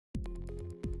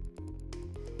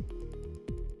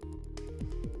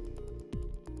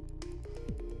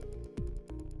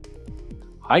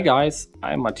Hi guys,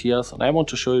 I'm Matthias and I want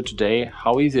to show you today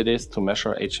how easy it is to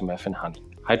measure HMF in honey.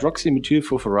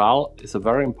 Hydroxymethylfurfural is a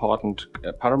very important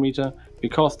parameter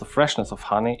because the freshness of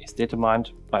honey is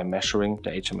determined by measuring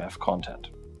the HMF content.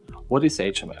 What is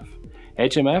HMF?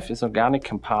 HMF is an organic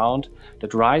compound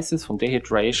that rises from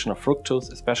dehydration of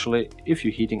fructose, especially if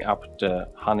you're heating up the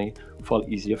honey for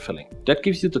easier filling. That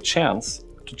gives you the chance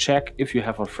to check if you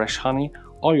have a fresh honey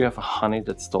or you have a honey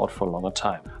that's stored for a longer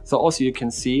time. So also you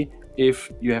can see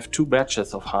if you have two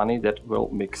batches of honey that were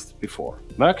mixed before.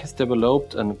 Merck has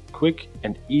developed a quick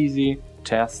and easy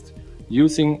test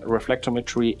using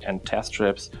reflectometry and test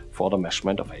strips for the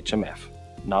measurement of HMF.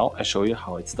 Now I show you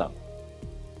how it's done.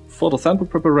 For the sample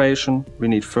preparation, we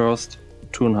need first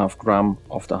 2.5 grams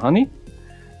of the honey.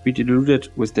 We dilute it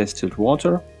with distilled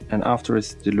water, and after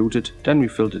it's diluted, then we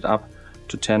filled it up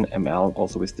to 10 ml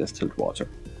also with distilled water.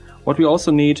 What we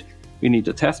also need, we need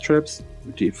the test strips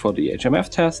for the HMF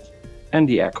test and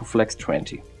the EcoFlex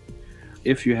 20.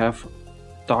 If you have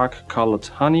dark colored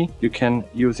honey, you can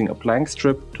using a blank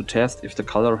strip to test if the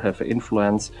color have an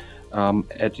influence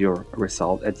at your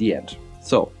result at the end.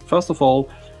 So first of all,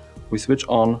 we switch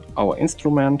on our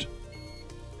instrument,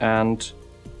 and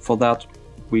for that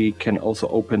we can also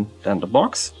open then the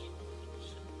box.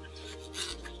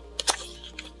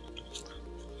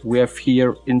 We have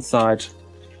here inside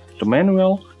the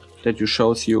manual that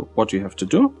shows you what you have to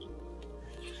do.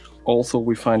 Also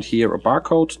we find here a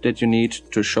barcode that you need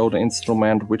to show the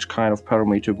instrument which kind of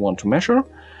parameter you want to measure,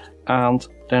 and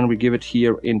then we give it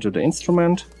here into the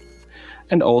instrument.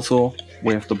 And also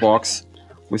we have the box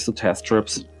with the test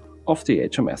strips of the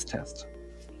HMS test.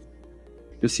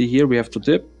 You see here we have to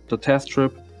dip the test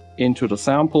strip into the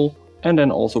sample and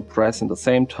then also press in the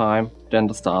same time then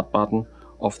the start button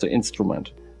of the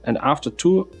instrument. And after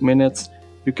 2 minutes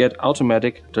you get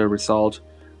automatic the result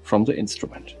from the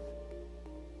instrument.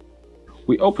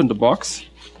 We open the box,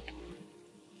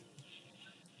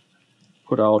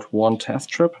 put out one test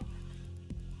strip,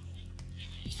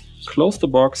 close the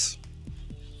box,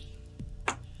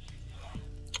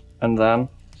 and then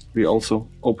we also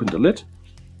open the lid,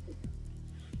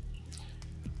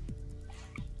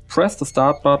 press the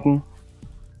start button,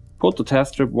 put the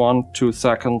test strip 1-2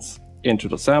 seconds into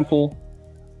the sample,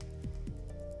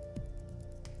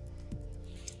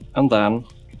 and then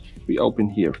we open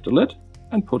here the lid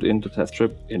and put in the test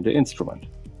strip in the instrument.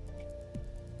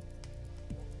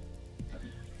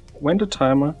 When the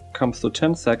timer comes to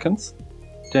 10 seconds,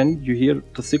 then you hear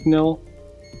the signal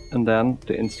and then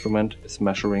the instrument is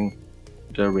measuring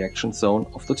the reaction zone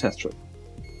of the test strip.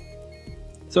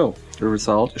 So the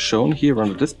result is shown here on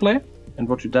the display, and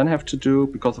what you then have to do,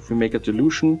 because if we make a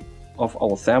dilution of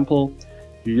our sample,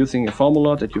 you're using a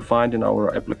formula that you find in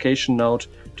our application note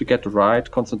to get the right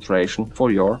concentration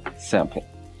for your sample.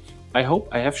 I hope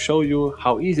I have shown you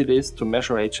how easy it is to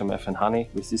measure HMF in honey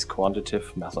with this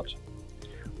quantitative method.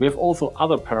 We have also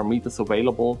other parameters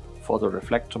available for the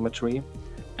reflectometry,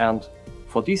 and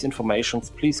for these informations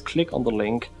please click on the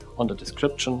link on the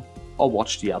description or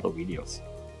watch the other videos.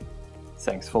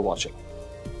 Thanks for watching.